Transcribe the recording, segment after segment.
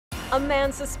A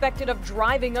man suspected of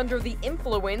driving under the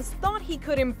influence thought he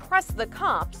could impress the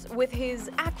cops with his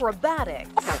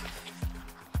acrobatics.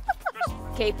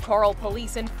 Cape Coral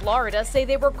police in Florida say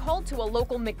they were called to a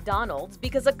local McDonald's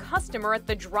because a customer at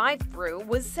the drive-thru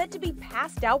was said to be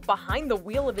passed out behind the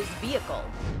wheel of his vehicle.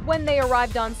 When they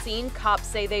arrived on scene, cops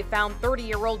say they found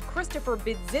 30-year-old Christopher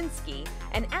Bidzinski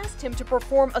and asked him to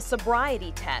perform a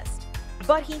sobriety test.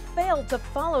 But he failed to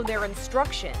follow their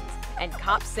instructions, and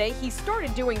cops say he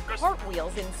started doing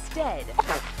cartwheels instead.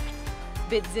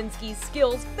 Bidzinski's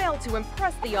skills failed to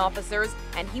impress the officers,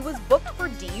 and he was booked for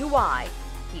DUI.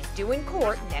 He's due in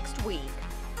court next week.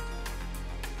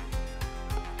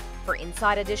 For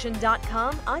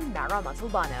InsideEdition.com, I'm Mara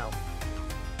Montalbano.